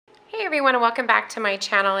everyone, and welcome back to my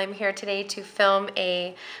channel. I'm here today to film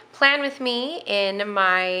a plan with me in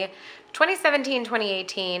my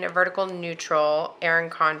 2017-2018 vertical neutral Erin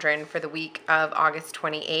Condren for the week of August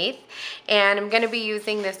 28th. And I'm going to be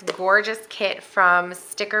using this gorgeous kit from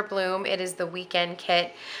Stickerbloom. It is the weekend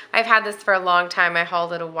kit. I've had this for a long time. I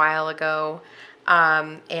hauled it a while ago.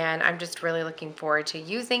 And I'm just really looking forward to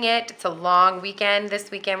using it. It's a long weekend.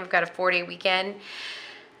 This weekend we've got a 4-day weekend.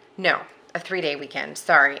 No, a 3-day weekend,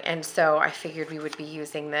 sorry. And so I figured we would be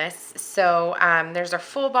using this. So there's our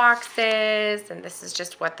full boxes, and this is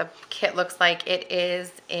just what the kit looks like. It is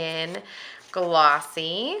in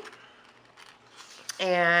glossy,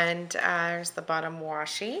 and there's the bottom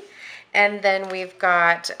washi. And then we've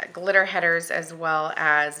got glitter headers as well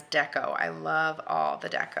as deco. I love all the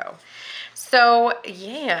deco. So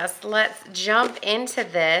yes, let's jump into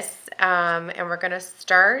this, and we're gonna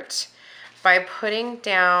start by putting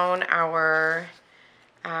down our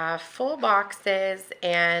full boxes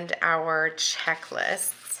and our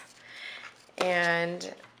checklists.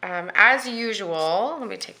 And as usual, let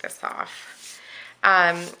me take this off.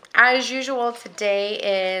 As usual,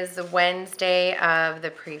 today is Wednesday of the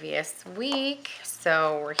previous week.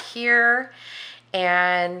 So we're here,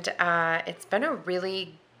 and it's been a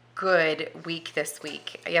really good week this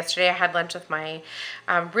week. Yesterday I had lunch with my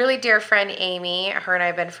really dear friend Amy. Her and I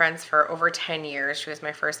have been friends for over 10 years. She was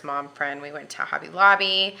my first mom friend. We went to Hobby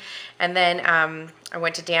Lobby, and then I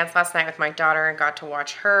went to dance last night with my daughter and got to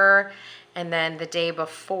watch her. And then the day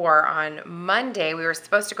before, on Monday, we were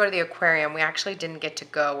supposed to go to the aquarium. We actually didn't get to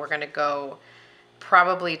go. We're gonna go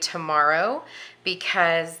probably tomorrow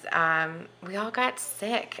because we all got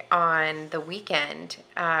sick on the weekend,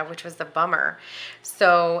 which was a bummer.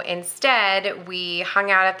 So instead, we hung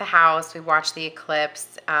out at the house, we watched the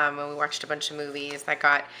eclipse, and we watched a bunch of movies.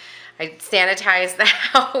 I sanitized the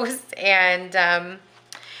house, and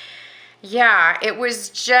yeah, it was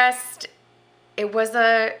just, it was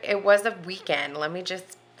a weekend. Let me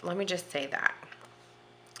just say that.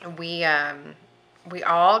 We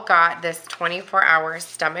all got this 24-hour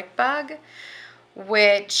stomach bug,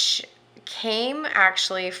 which came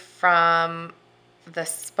actually from the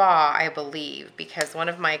spa, I believe, because one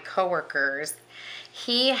of my coworkers,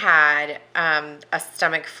 he had a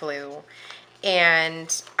stomach flu,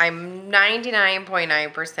 and I'm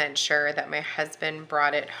 99.9% sure that my husband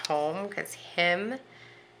brought it home because him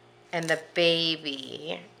and the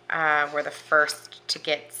baby were the first to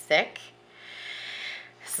get sick.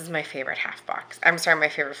 This is my favorite half box. I'm sorry, my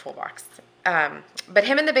favorite full box. But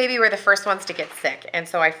him and the baby were the first ones to get sick, and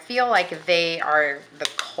so I feel like they are the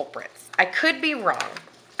culprits. I could be wrong.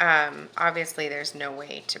 Obviously, there's no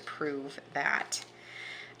way to prove that.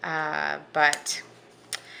 But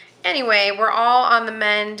anyway, we're all on the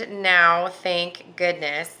mend now, thank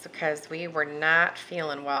goodness, because we were not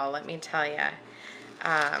feeling well, let me tell you.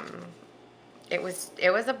 It was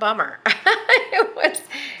a bummer. It was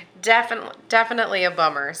definitely a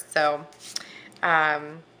bummer. So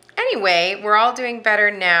anyway, we're all doing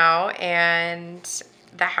better now, and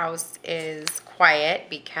the house is quiet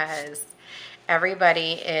because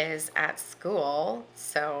everybody is at school.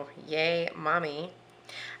 So yay, mommy.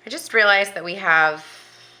 I just realized that we have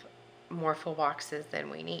more full boxes than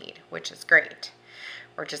we need, which is great.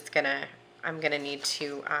 I'm gonna need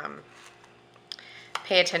to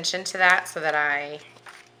pay attention to that so that I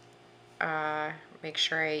make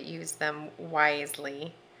sure I use them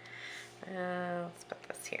wisely. Let's put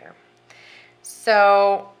this here.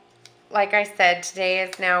 So, like I said, today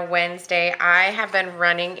is now Wednesday. I have been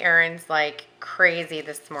running errands like crazy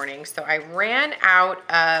this morning. So I ran out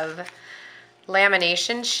of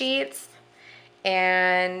lamination sheets,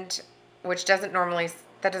 and which doesn't normally,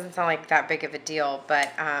 that doesn't sound like that big of a deal,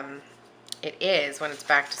 but it is when it's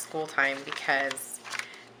back to school time because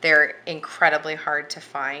they're incredibly hard to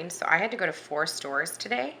find. So I had to go to 4 stores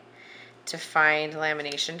today to find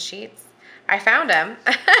lamination sheets. I found them.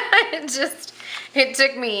 It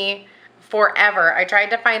took me forever. I tried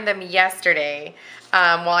to find them yesterday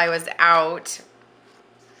while I was out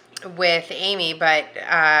with Amy, but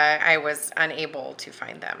I was unable to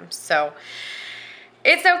find them. So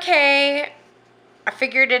it's okay. I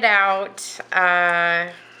figured it out.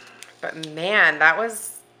 But man, that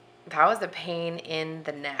was a pain in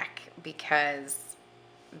the neck because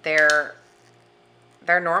they're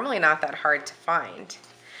normally not that hard to find.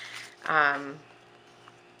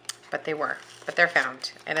 But they're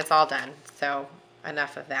found, and it's all done. So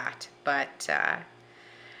enough of that. But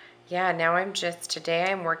yeah, now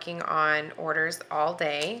today I'm working on orders all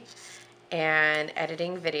day and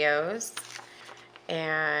editing videos,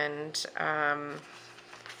 and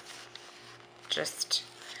just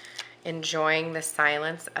enjoying the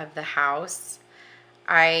silence of the house.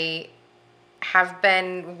 I have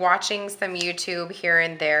been watching some YouTube here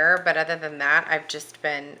and there, but other than that, I've just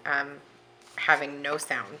been having no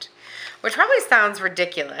sound, which probably sounds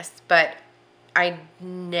ridiculous, but I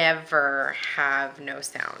never have no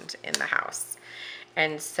sound in the house.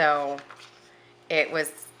 And so it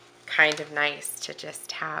was kind of nice to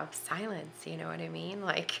just have silence, you know what I mean?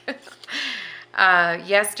 Like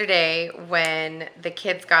yesterday when the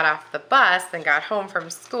kids got off the bus and got home from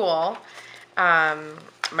school,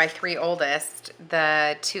 my 3 oldest,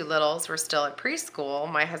 the 2 littles were still at preschool.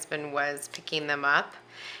 My husband was picking them up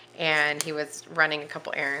and he was running a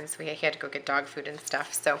couple errands. He had to go get dog food and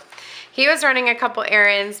stuff. So he was running a couple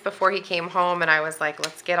errands before he came home, and I was like,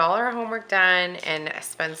 let's get all our homework done and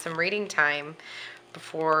spend some reading time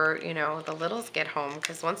before, you know, the littles get home.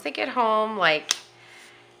 Because once they get home, like,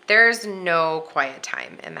 there's no quiet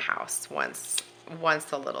time in the house once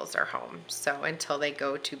the littles are home. So until they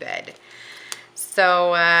go to bed.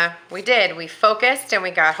 So we did. We focused and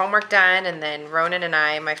we got homework done, and then Ronan and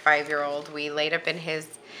I, my 5-year-old, we laid up in his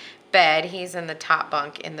bed. He's in the top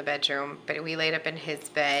bunk in the bedroom, but we laid up in his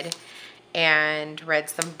bed and read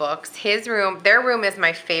some books. His room, their room is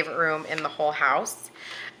my favorite room in the whole house.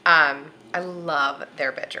 I love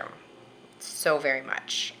their bedroom so very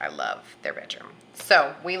much. I love their bedroom.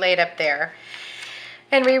 So we laid up there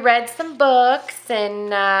and we read some books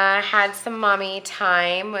and had some mommy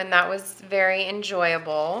time, and that was very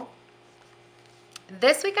enjoyable.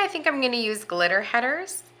 This week I think I'm going to use glitter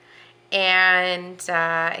headers, and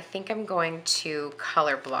I think I'm going to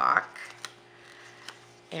color block.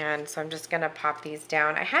 And so I'm just going to pop these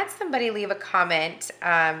down. I had somebody leave a comment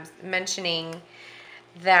mentioning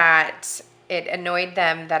that it annoyed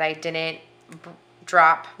them that I didn't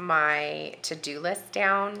drop my to-do list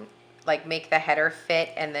down, like make the header fit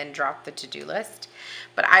and then drop the to-do list.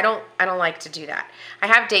 But I don't like to do that. I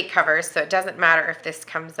have date covers, so it doesn't matter if this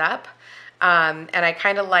comes up. And I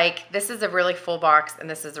kind of like, this is a really full box and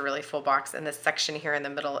this is a really full box, and this section here in the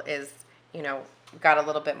middle is, you know, got a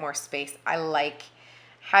little bit more space. I like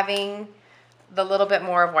having the little bit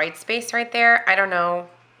more of white space right there. I don't know,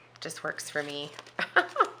 just works for me.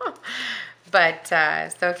 But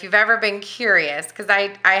so if you've ever been curious, because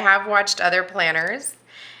I have watched other planners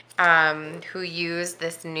who use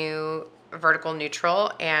this new vertical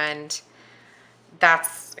neutral, and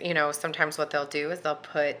that's, you know, sometimes what they'll do is they'll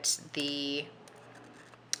put the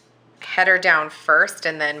header down first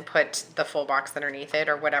and then put the full box underneath it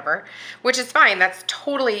or whatever, which is fine. That's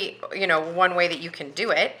totally, you know, one way that you can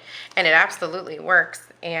do it, and it absolutely works.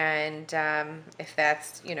 And if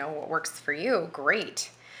that's, you know, what works for you,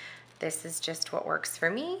 great. This is just what works for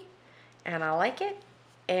me, and I like it.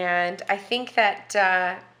 And I think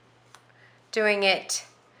that doing it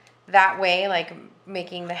that way, like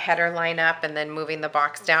making the header line up and then moving the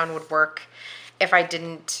box down, would work if I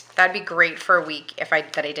didn't. That'd be great for a week if I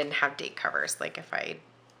didn't have date covers. Like if I,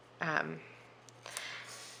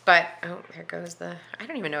 but oh, there goes the. I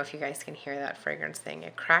don't even know if you guys can hear that fragrance thing.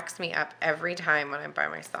 It cracks me up every time when I'm by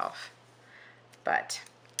myself. But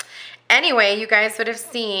anyway, you guys would have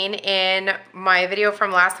seen in my video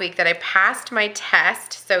from last week that I passed my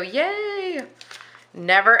test. So yay!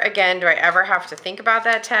 Never again do I ever have to think about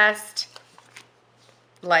that test.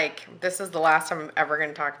 Like, this is the last time I'm ever going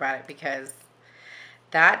to talk about it, because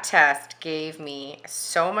that test gave me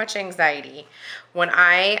so much anxiety. When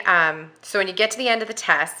I, so when you get to the end of the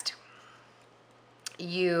test,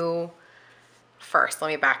 first, let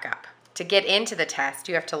me back up. To get into the test,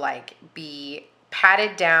 you have to like be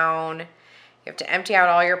patted down. You have to empty out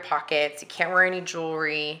all your pockets. You can't wear any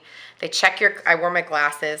jewelry. They check I wore my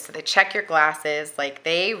glasses, so they check your glasses. Like,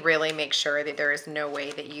 they really make sure that there is no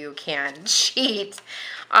way that you can cheat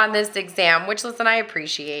on this exam, which, listen, I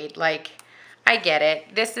appreciate. Like, I get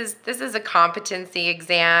it. This is a competency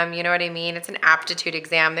exam, you know what I mean? It's an aptitude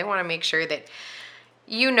exam. They want to make sure that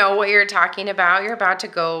you know what you're talking about. You're about to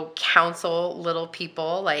go counsel little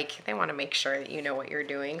people. Like, they want to make sure that you know what you're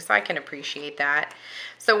doing. So I can appreciate that.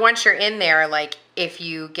 So once you're in there, like if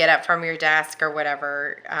you get up from your desk or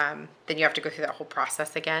whatever, then you have to go through that whole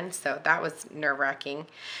process again. So that was nerve-wracking.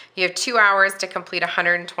 You have 2 hours to complete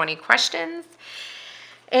 120 questions.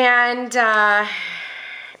 And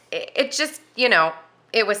it just, you know,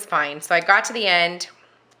 it was fine. So I got to the end.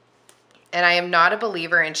 And I am not a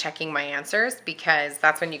believer in checking my answers, because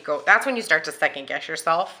that's when you start to second guess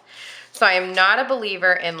yourself. So I am not a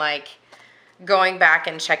believer in like going back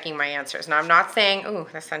and checking my answers. Now, I'm not saying, ooh,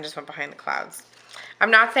 the sun just went behind the clouds. I'm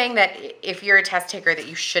not saying that if you're a test taker that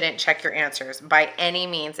you shouldn't check your answers by any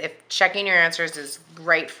means. If checking your answers is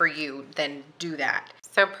right for you, then do that.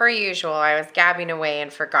 So per usual, I was gabbing away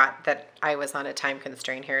and forgot that I was on a time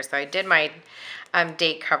constraint here. So I did my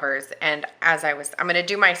date covers, and I'm going to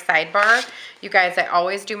do my sidebar. You guys, I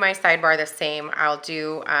always do my sidebar the same. I'll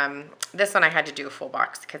do, this one I had to do a full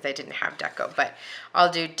box because I didn't have deco, but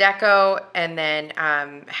I'll do deco and then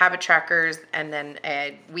habit trackers and then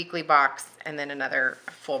a weekly box and then another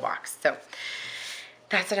full box. So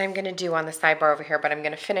that's what I'm going to do on the sidebar over here, but I'm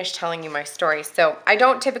going to finish telling you my story. So I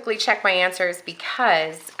don't typically check my answers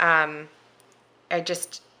because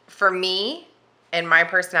for me and my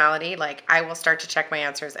personality, like I will start to check my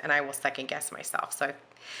answers and I will second guess myself. So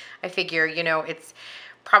I figure, you know, it's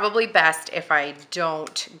probably best if I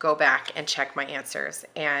don't go back and check my answers.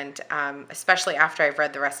 And especially after I've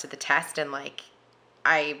read the rest of the test and like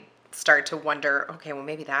I start to wonder, okay, well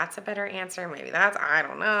maybe that's a better answer. Maybe that's, I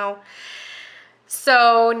don't know.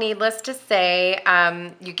 So needless to say,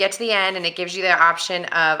 you get to the end and it gives you the option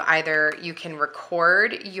of either you can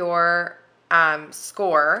record your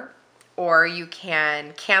score or you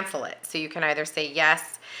can cancel it. So you can either say,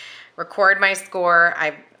 yes, record my score.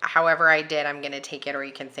 However I did, I'm going to take it. Or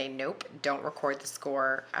you can say, nope, don't record the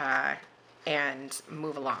score and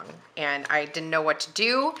move along. And I didn't know what to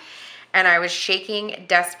do. And I was shaking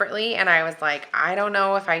desperately, and I was like, I don't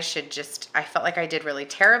know if I should I felt like I did really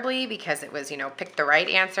terribly because it was, you know, pick the right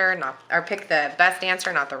answer, or pick the best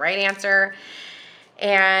answer, not the right answer.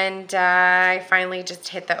 And I finally just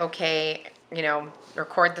hit the okay, you know,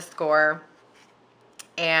 record the score.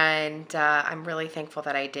 And I'm really thankful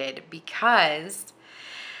that I did because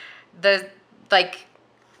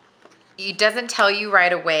it doesn't tell you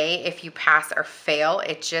right away if you pass or fail.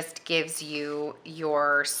 It just gives you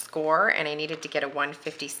your score, and I needed to get a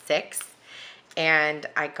 156, and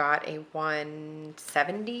I got a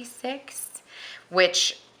 176,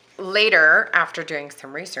 which later, after doing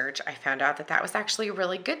some research, I found out that that was actually a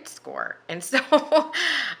really good score. And so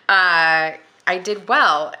I did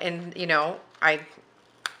well, and, you know, I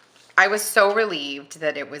was so relieved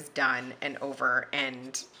that it was done and over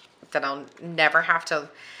and that I'll never have to,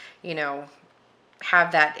 you know,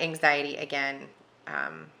 have that anxiety again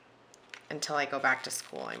until I go back to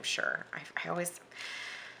school, I'm sure.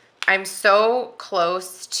 I'm so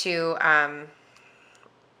close to, I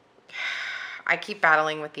keep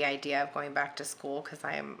battling with the idea of going back to school because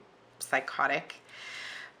I am psychotic.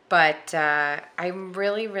 But I'm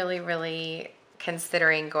really, really, really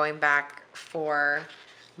considering going back for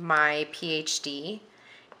my PhD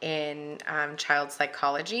in child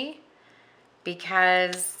psychology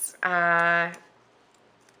because I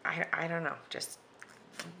don't know, just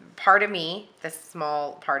part of me, this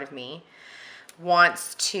small part of me,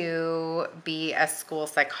 wants to be a school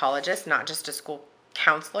psychologist, not just a school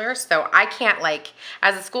counselor. So I can't, like,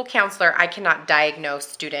 as a school counselor, I cannot diagnose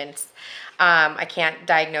students. I can't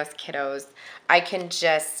diagnose kiddos. I can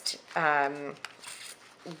just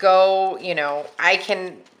go, you know, I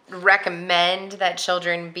can recommend that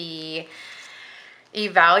children be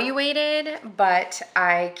evaluated, but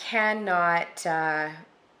I cannot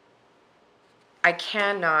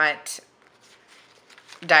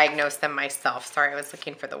diagnose them myself. Sorry, I was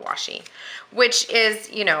looking for the washi, which is,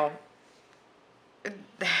 you know,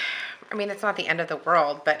 I mean, it's not the end of the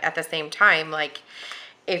world, but at the same time, like,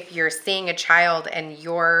 if you're seeing a child and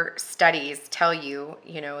your studies tell you,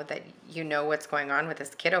 you know, that you know what's going on with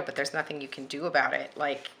this kiddo, but there's nothing you can do about it,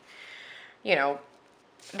 like, you know,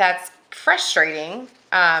 that's frustrating,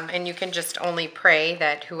 and you can just only pray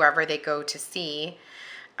that whoever they go to see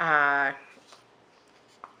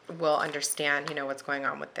will understand, you know, what's going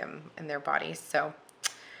on with them and their bodies. So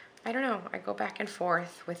I don't know, I go back and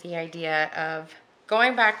forth with the idea of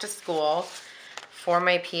going back to school for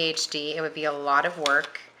my PhD. It would be a lot of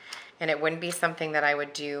work, and it wouldn't be something that I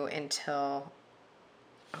would do until,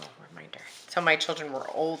 until my children were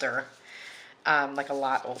older, like a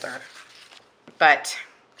lot older. But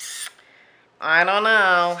I don't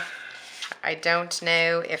know. I don't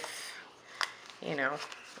know if, you know,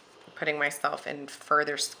 putting myself in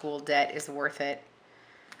further school debt is worth it.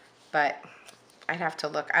 But I'd have to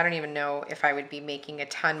look. I don't even know if I would be making a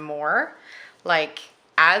ton more, like,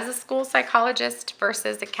 as a school psychologist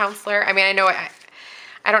versus a counselor. I mean,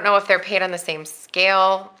 I don't know if they're paid on the same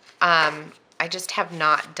scale. I just have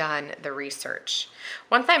not done the research.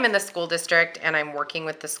 Once I'm in the school district and I'm working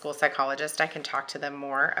with the school psychologist, I can talk to them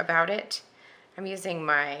more about it. I'm using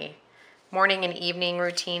my morning and evening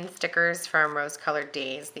routine stickers from Rose Colored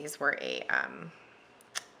Daze. These were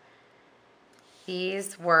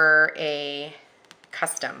a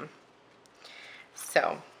custom.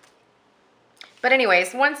 So, but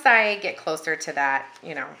anyways, once I get closer to that,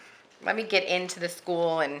 you know, let me get into the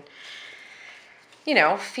school and, you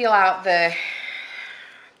know, feel out the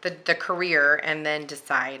the career and then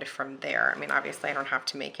decide from there. I mean, obviously I don't have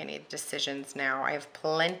to make any decisions now. I have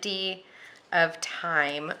plenty of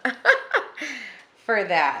time for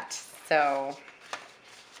that. So,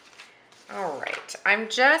 all right, I'm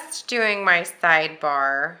just doing my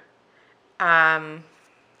sidebar. I've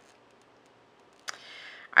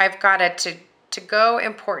got a to go,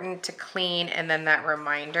 important, to clean, and then that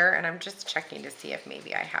reminder, and I'm just checking to see if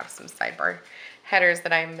maybe I have some sidebar headers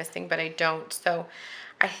that I'm missing, but I don't. So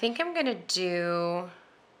I think I'm gonna do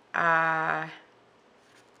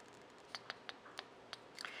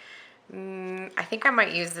I think I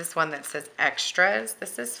might use this one that says extras.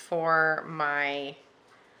 This is for my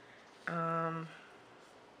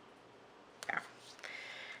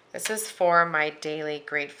this is for my daily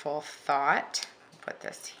grateful thought. Put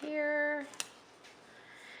this here.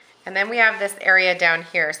 And then we have this area down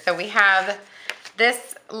here. So we have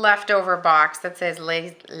this leftover box that says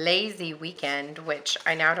lazy weekend, which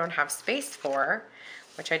I now don't have space for,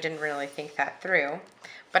 which I didn't really think that through.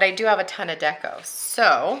 But I do have a ton of deco.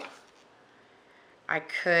 So I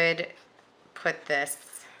could put this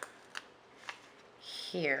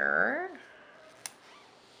here.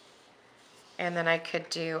 And then I could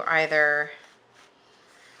do either,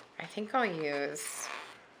 I think I'll use,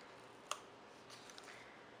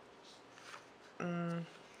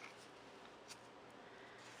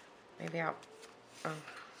 maybe I'll, I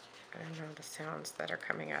don't know the sounds that are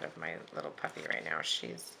coming out of my little puppy right now.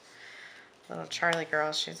 She's, little Charlie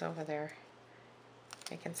girl, she's over there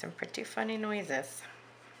making some pretty funny noises.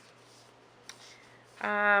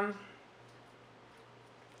 That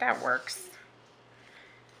works.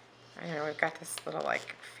 I don't know, we've got this little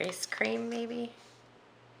like face cream maybe.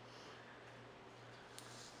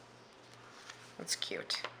 That's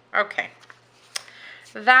cute. Okay.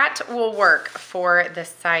 That will work for the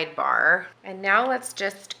sidebar. And now let's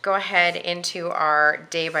just go ahead into our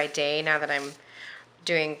day by day now that I'm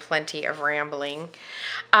doing plenty of rambling.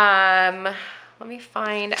 Let me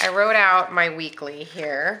find, I wrote out my weekly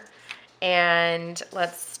here. And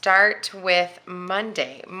let's start with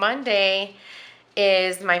Monday. Monday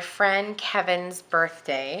is my friend Kevin's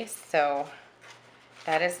birthday. So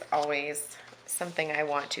that is always something I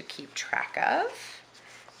want to keep track of.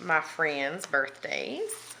 My friends'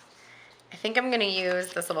 birthdays. I think I'm gonna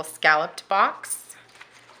use this little scalloped box,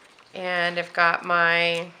 and I've got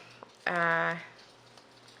my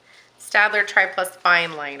Staedtler Tri-Plus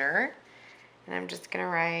Fine Liner, and I'm just gonna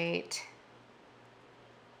write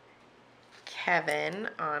Kevin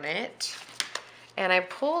on it. And I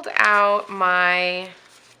pulled out my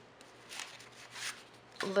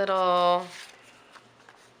little,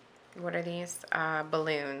 what are these?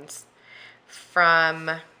 Balloons from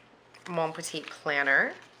Mon Petit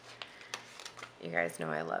Planner. You guys know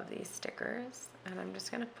I love these stickers. And I'm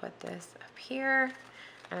just gonna put this up here,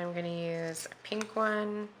 and I'm gonna use a pink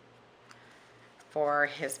one for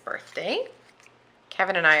his birthday.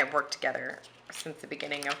 Kevin and I have worked together since the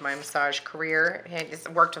beginning of my massage career. He's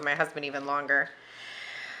worked with my husband even longer.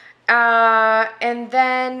 And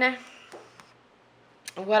then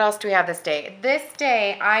what else do we have this day? This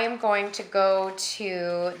day I am going to go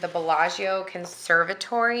to the Bellagio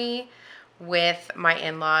Conservatory with my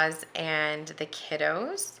in-laws and the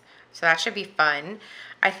kiddos. So that should be fun.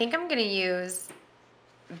 I think I'm gonna use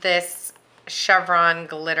this chevron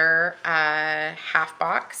glitter half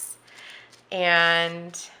box.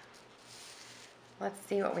 And let's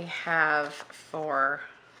see what we have for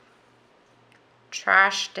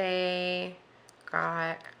trash day.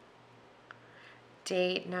 Got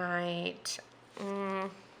date night. I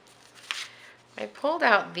pulled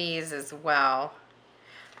out these as well.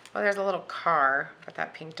 Well, there's a little car, but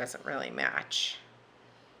that pink doesn't really match.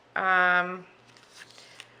 I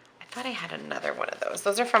thought I had another one of those.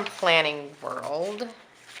 Those are from Planning World.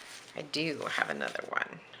 I do have another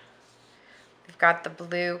one. We've got the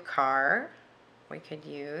blue car we could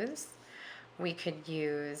use. We could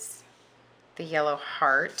use the yellow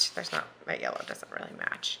heart. There's not, that yellow doesn't really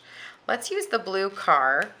match. Let's use the blue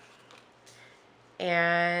car.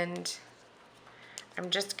 And I'm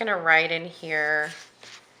just gonna write in here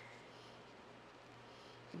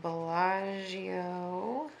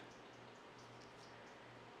Bellagio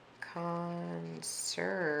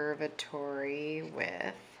Conservatory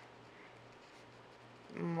with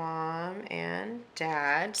Mom and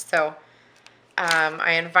Dad. So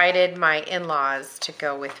I invited my in-laws to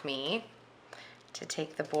go with me to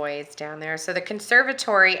take the boys down there. So the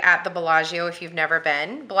conservatory at the Bellagio, if you've never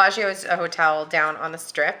been, Bellagio is a hotel down on the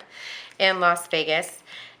Strip in Las Vegas.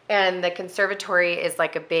 And the conservatory is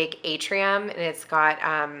like a big atrium, and it's got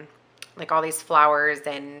like all these flowers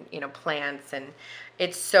and, you know, plants, and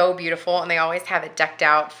It's so beautiful, and they always have it decked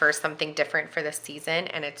out for something different for the season,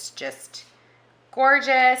 and it's just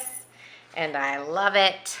gorgeous, and I love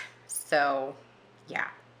it. So yeah,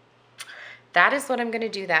 that is what I'm gonna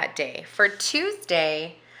do that day. For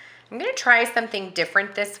Tuesday, I'm gonna try something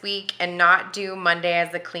different this week and not do Monday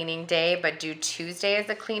as a cleaning day, but do Tuesday as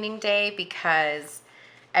a cleaning day, because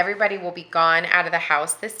everybody will be gone out of the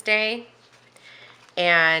house this day,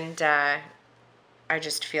 and I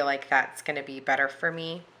just feel like that's gonna be better for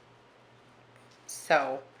me.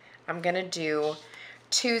 So I'm gonna do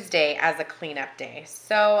Tuesday as a cleanup day.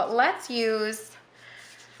 So let's use,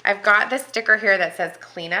 I've got this sticker here that says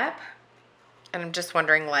cleanup, and I'm just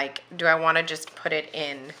wondering, like, do I wanna just put it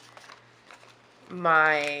in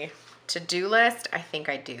my to-do list? I think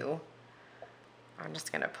I do. I'm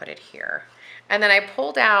just gonna put it here. And then I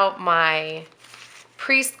pulled out my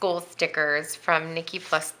preschool stickers from Nikki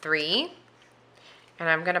Plus 3, and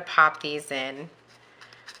I'm gonna pop these in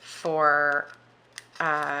for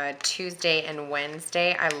Tuesday and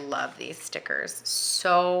Wednesday. I love these stickers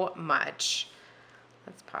so much.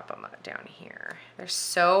 Let's pop them up down here. They're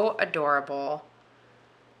so adorable.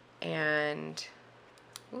 And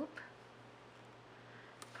whoop,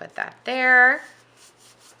 put that there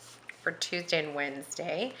for Tuesday and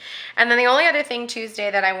Wednesday. And then the only other thing Tuesday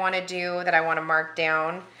that I want to do, that I want to mark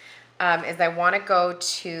down, is I want to go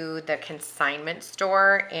to the consignment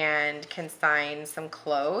store and consign some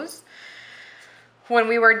clothes. When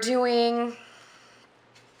we were doing,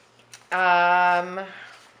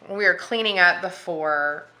 we were cleaning up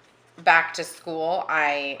before back to school,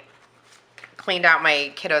 I cleaned out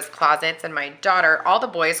my kiddos' closets, and my daughter, all the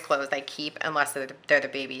boys' clothes I keep unless they're the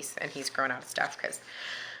babies and he's grown out of stuff, because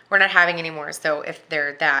we're not having any more. So if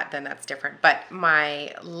they're that, then that's different. But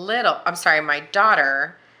my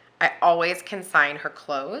daughter, I always consign her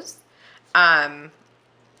clothes. I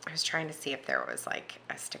was trying to see if there was like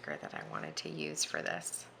a sticker that I wanted to use for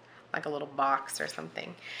this, like a little box or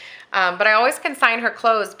something. But I always consign her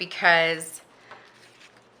clothes because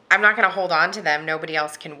I'm not going to hold on to them. Nobody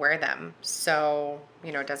else can wear them. So,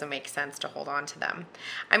 you know, it doesn't make sense to hold on to them.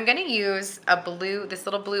 I'm going to use this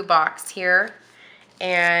little blue box here,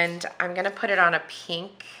 and I'm going to put it on a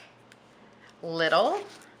pink little.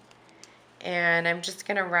 And I'm just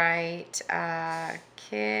going to write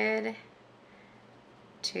kid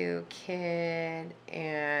to kid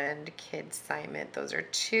and kid assignment. Those are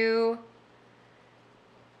two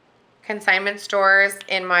consignment stores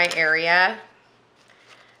in my area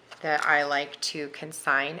that I like to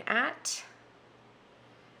consign at.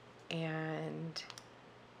 And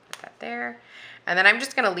put that there. And then I'm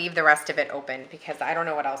just gonna leave the rest of it open because I don't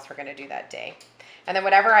know what else we're gonna do that day. And then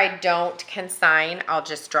whatever I don't consign, I'll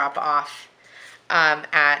just drop off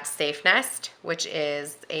at Safe Nest, which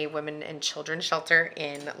is a women and children shelter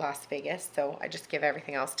in Las Vegas. So I just give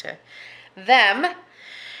everything else to them.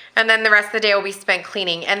 And then the rest of the day will be spent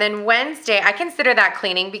cleaning. And then Wednesday, I consider that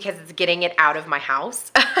cleaning because it's getting it out of my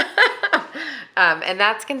house. And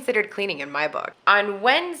that's considered cleaning in my book. On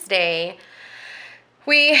Wednesday,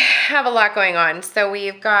 we have a lot going on. So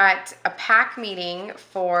we've got a pack meeting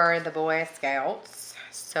for the Boy Scouts.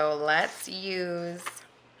 So let's use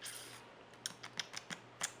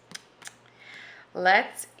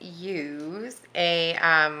a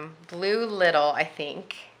blue little, I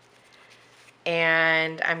think.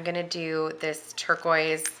 And I'm gonna do this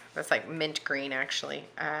turquoise, that's like mint green actually,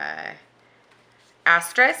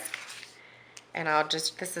 asterisk. And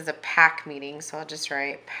this is a pack meeting, so I'll just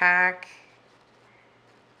write pack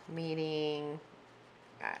meeting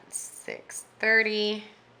at 6:30.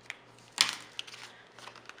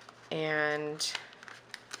 And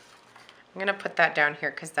I'm gonna put that down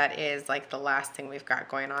here because that is like the last thing we've got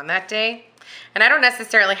going on that day. And I don't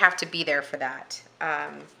necessarily have to be there for that.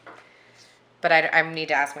 But I need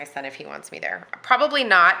to ask my son if he wants me there. Probably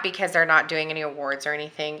not, because they're not doing any awards or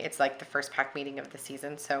anything. It's like the first pack meeting of the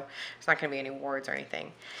season, so there's not gonna be any awards or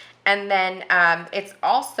anything. And then it's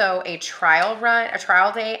also a trial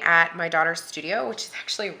day at my daughter's studio, which is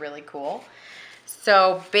actually really cool.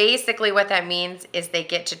 So basically what that means is they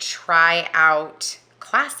get to try out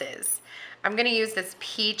classes. I'm gonna use this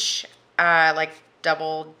peach like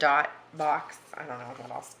double dot box. I don't know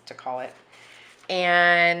what else to call it.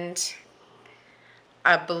 And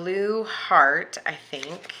a blue heart, I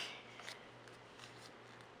think.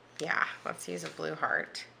 Yeah, let's use a blue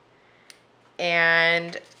heart.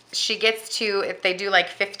 And she gets to, if they do like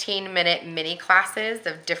 15-minute mini classes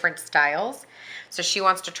of different styles. So she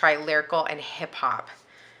wants to try lyrical and hip hop.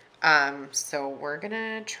 So we're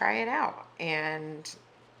gonna try it out and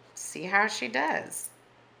see how she does.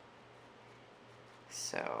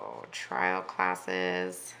 So trial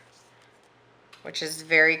classes. which is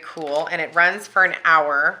very cool. And it runs for an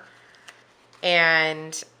hour,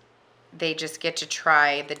 and they just get to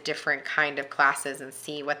try the different kind of classes and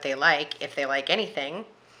see what they like, if they like anything.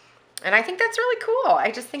 And I think that's really cool.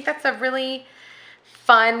 I just think that's a really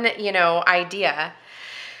fun, you know, idea.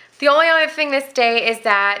 The only other thing this day is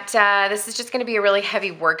that this is just going to be a really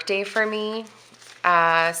heavy work day for me.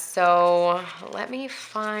 So let me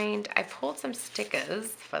find, I pulled some stickers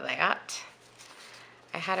for that.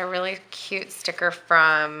 I had a really cute sticker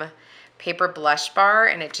from Paper Blush Bar,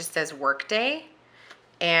 and it just says workday.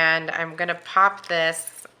 And I'm gonna pop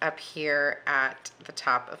this up here at the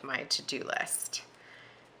top of my to-do list,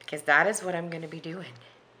 because that is what I'm gonna be doing.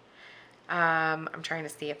 I'm trying to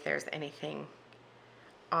see if there's anything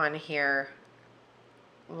on here.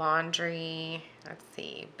 Laundry, let's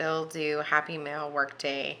see, bill due, happy mail,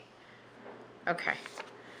 workday. Okay,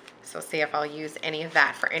 so see if I'll use any of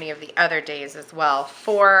that for any of the other days as well.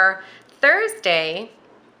 For Thursday,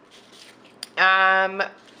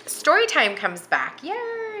 story time comes back.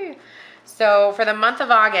 Yay! So for the month of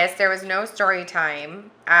August, there was no story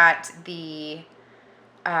time at the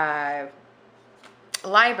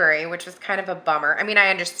library, which was kind of a bummer. I mean, I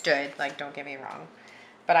understood, like, don't get me wrong,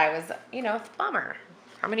 but I was, you know, it's a bummer.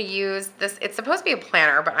 I'm going to use this. It's supposed to be a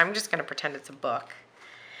planner, but I'm just going to pretend it's a book.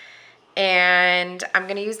 And I'm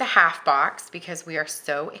going to use the half box because we are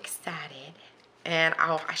so excited. And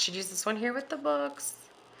I should use this one here with the books.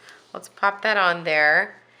 Let's pop that on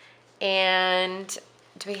there. And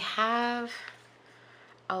do we have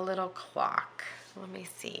a little clock? Let me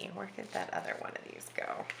see. Where did that other one of these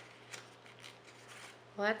go?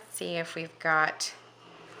 Let's see if we've got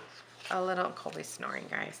a little... Colby's snoring,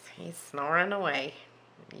 guys. He's snoring away.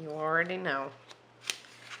 You already know.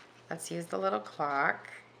 Let's use the little clock.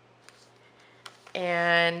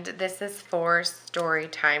 And this is for story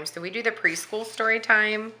time. So we do the preschool story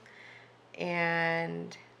time.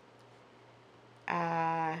 And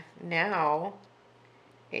now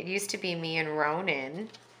it used to be me and Ronan.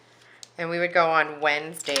 And we would go on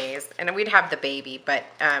Wednesdays. And we'd have the baby, but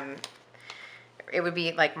it would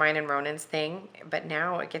be like mine and Ronan's thing. But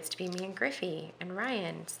now it gets to be me and Griffey and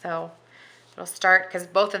Ryan. So it'll start, because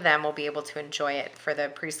both of them will be able to enjoy it for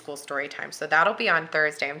the preschool story time. So that'll be on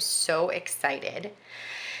Thursday. I'm so excited.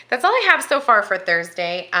 That's all I have so far for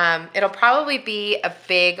Thursday. It'll probably be a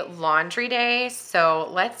big laundry day. So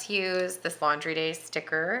let's use this laundry day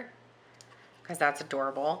sticker, because that's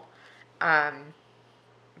adorable.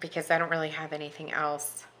 Because I don't really have anything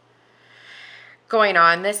else going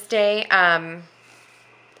on this day.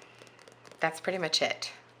 That's pretty much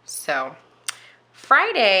it. So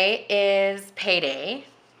Friday is payday,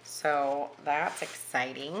 so that's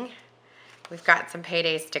exciting. We've got some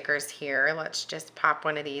payday stickers here. Let's just pop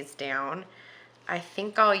one of these down. I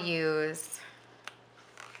think I'll use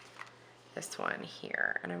this one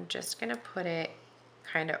here, and I'm just gonna put it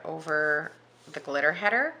kind of over the glitter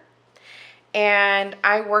header. And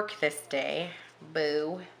I work this day,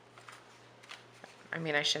 boo. I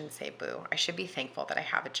mean, I shouldn't say boo. I should be thankful that I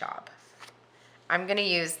have a job. I'm gonna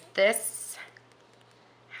use this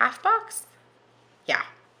half box? Yeah.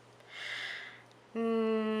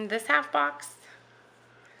 This half box?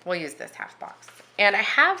 We'll use this half box. And I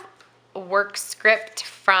have a work script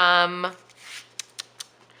from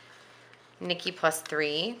Nikki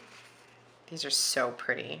 +3. These are so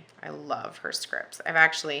pretty. I love her scripts. I've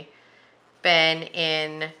actually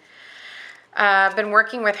been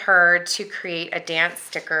working with her to create a dance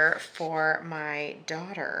sticker for my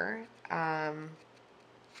daughter.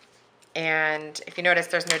 And if you notice,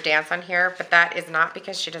 there's no dance on here, but that is not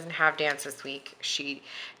because she doesn't have dance this week. She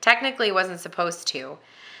technically wasn't supposed to,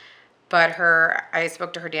 but I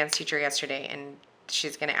spoke to her dance teacher yesterday, and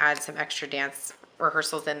she's going to add some extra dance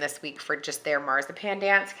rehearsals in this week for just their marzipan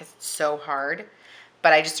dance, because it's so hard.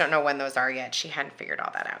 But I just don't know when those are yet. She hadn't figured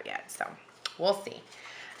all that out yet, so we'll see.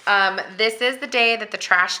 This is the day that the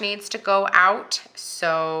trash needs to go out,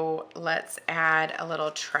 so let's add a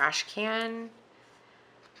little trash can.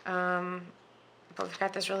 But we've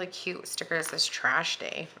got this really cute sticker that says trash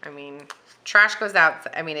day. I mean, trash goes out,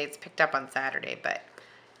 I mean, it's picked up on Saturday, but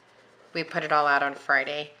we put it all out on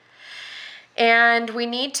Friday. And we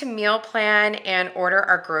need to meal plan and order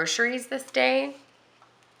our groceries this day.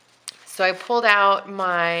 So I pulled out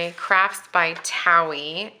my Crafts by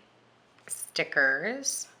Thaowie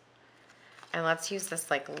stickers. And let's use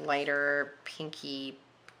this like lighter pinky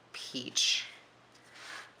peach.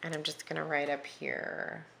 And I'm just gonna write up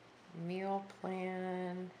here, meal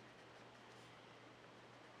plan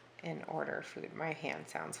and order food. My hand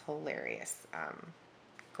sounds hilarious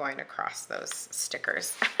going across those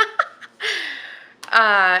stickers.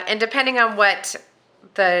 And depending on what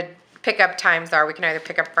the pickup times are. We can either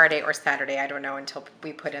pick up Friday or Saturday. I don't know until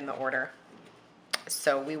we put in the order.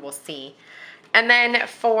 So we will see. And then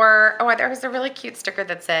for, oh, there was a really cute sticker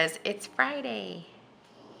that says, it's Friday.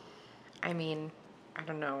 I mean, I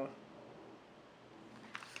don't know.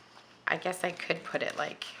 I guess I could put it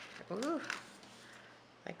like, ooh,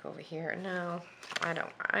 like over here. No, I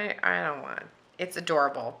don't want. It's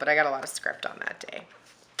adorable, but I got a lot of script on that day.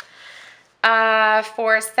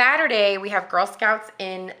 For Saturday, we have Girl Scouts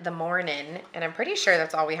in the morning, and I'm pretty sure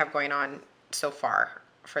that's all we have going on so far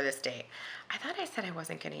for this day. I thought I said I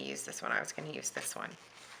wasn't going to use this one. I was going to use this one,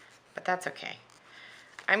 but that's okay.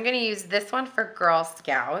 I'm going to use this one for Girl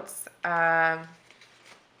Scouts, and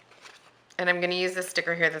I'm going to use this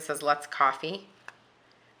sticker here that says Let's Coffee,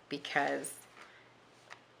 because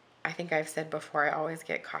I think I've said before I always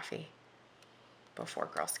get coffee before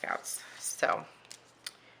Girl Scouts. So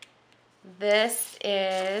this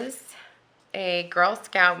is a Girl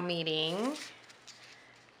Scout meeting.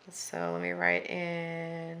 So let me write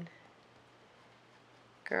in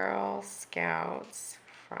Girl Scouts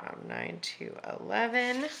from 9 to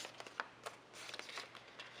 11.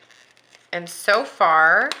 And so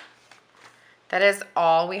far, that is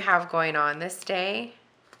all we have going on this day.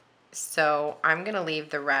 So I'm going to leave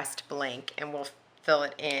the rest blank and we'll fill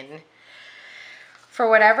it in for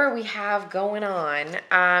whatever we have going on.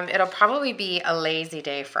 It'll probably be a lazy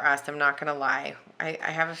day for us, I'm not going to lie. I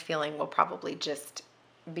have a feeling we'll probably just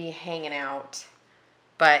be hanging out,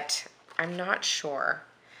 but I'm not sure.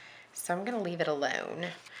 So I'm going to leave it alone.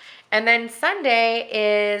 And then Sunday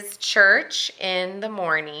is church in the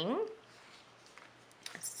morning.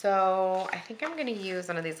 So I think I'm going to use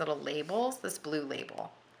one of these little labels, this blue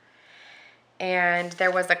label. And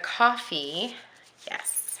there was a coffee.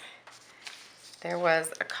 Yes. There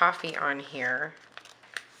was a coffee on here.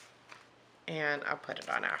 And I'll put it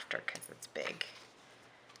on after because it's big.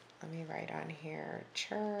 Let me write on here,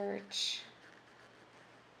 church.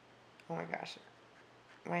 Oh my gosh.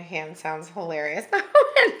 My hand sounds hilarious when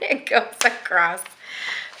it goes across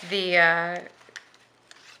the,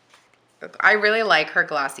 I really like her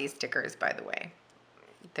glossy stickers, by the way.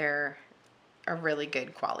 They're a really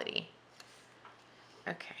good quality.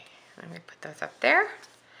 Okay, let me put those up there.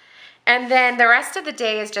 And then the rest of the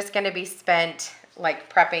day is just going to be spent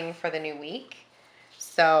like prepping for the new week.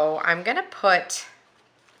 So I'm going to put,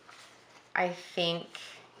 I think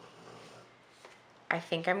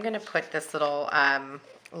I'm going to put this little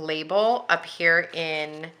label up here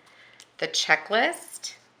in the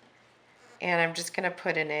checklist. And I'm just going to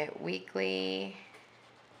put in it weekly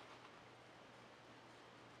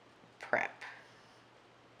prep.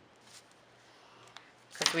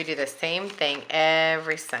 Because we do the same thing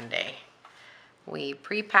every Sunday. We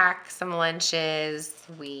pre-pack some lunches.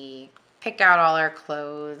 We pick out all our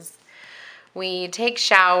clothes. We take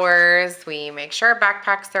showers. We make sure our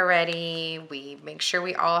backpacks are ready. We make sure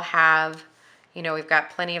we all have, you know, we've got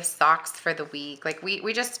plenty of socks for the week. Like we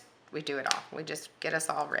do it all. We just get us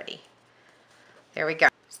all ready. There we go.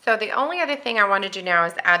 So the only other thing I want to do now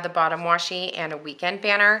is add the bottom washi and a weekend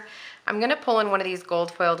banner. I'm going to pull in one of these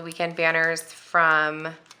gold foiled weekend banners from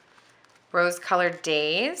Rose Colored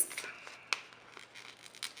Daze.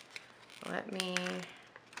 Let me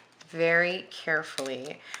very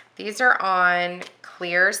carefully. These are on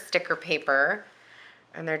clear sticker paper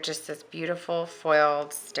and they're just this beautiful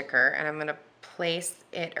foiled sticker, and I'm going to place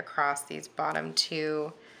it across these bottom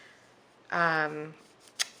two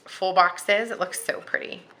full boxes. It looks so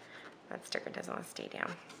pretty. That sticker doesn't want to stay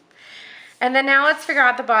down. And then now let's figure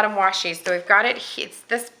out the bottom washi. So we've got it, it's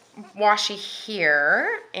this washi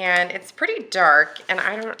here, and it's pretty dark, and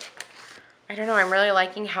I don't know, I'm really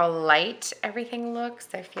liking how light everything looks.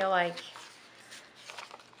 I feel like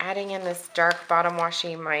adding in this dark bottom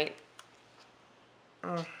washi might,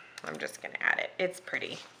 I'm just gonna add it. It's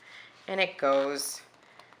pretty, and it goes,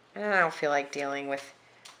 and I don't feel like dealing with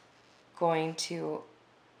going to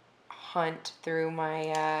hunt through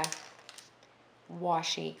my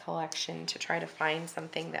washi collection to try to find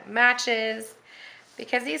something that matches,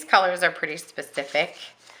 because these colors are pretty specific.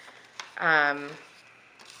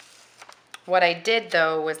 What I did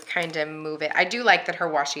though was kind of move it. I do like that her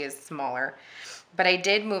washi is smaller, but I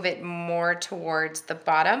did move it more towards the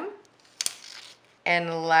bottom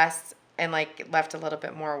and less, and like left a little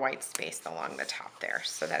bit more white space along the top there,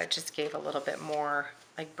 so that it just gave a little bit more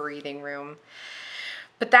like breathing room.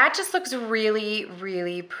 But that just looks really,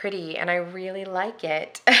 really pretty, and I really like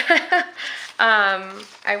it.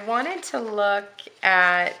 I wanted to look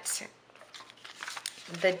at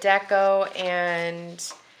the deco,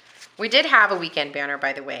 and we did have a weekend banner,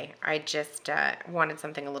 by the way. I just wanted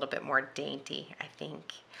something a little bit more dainty, I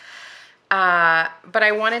think. But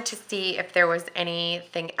I wanted to see if there was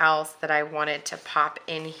anything else that I wanted to pop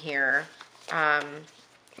in here,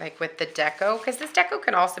 like with the deco, because this deco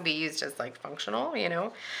can also be used as like functional, you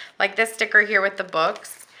know, like this sticker here with the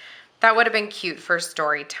books. That would have been cute for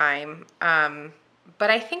story time. But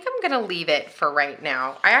I think I'm gonna leave it for right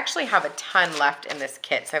now. I actually have a ton left in this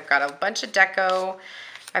kit. So I've got a bunch of deco.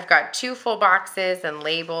 I've got 2 full boxes and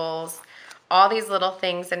labels, all these little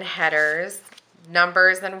things and headers,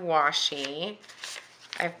 numbers and washi.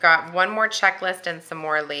 I've got 1 more checklist and some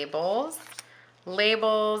more labels.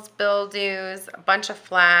 Labels, bill dues, a bunch of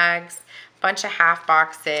flags, a bunch of half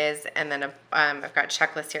boxes, and then I've got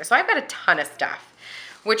checklists here. So I've got a ton of stuff,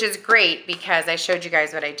 which is great because I showed you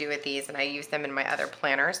guys what I do with these and I use them in my other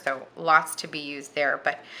planners, so lots to be used there.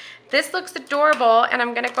 But this looks adorable, and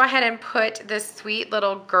I'm gonna go ahead and put this sweet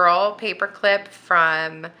little girl paper clip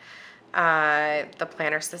from the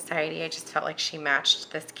Planner Society. I just felt like she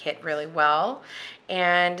matched this kit really well.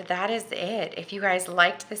 And that is it. If you guys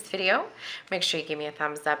liked this video, make sure you give me a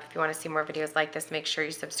thumbs up. If you want to see more videos like this, make sure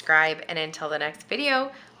you subscribe. And until the next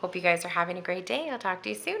video, hope you guys are having a great day. I'll talk to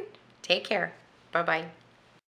you soon. Take care. Bye-bye.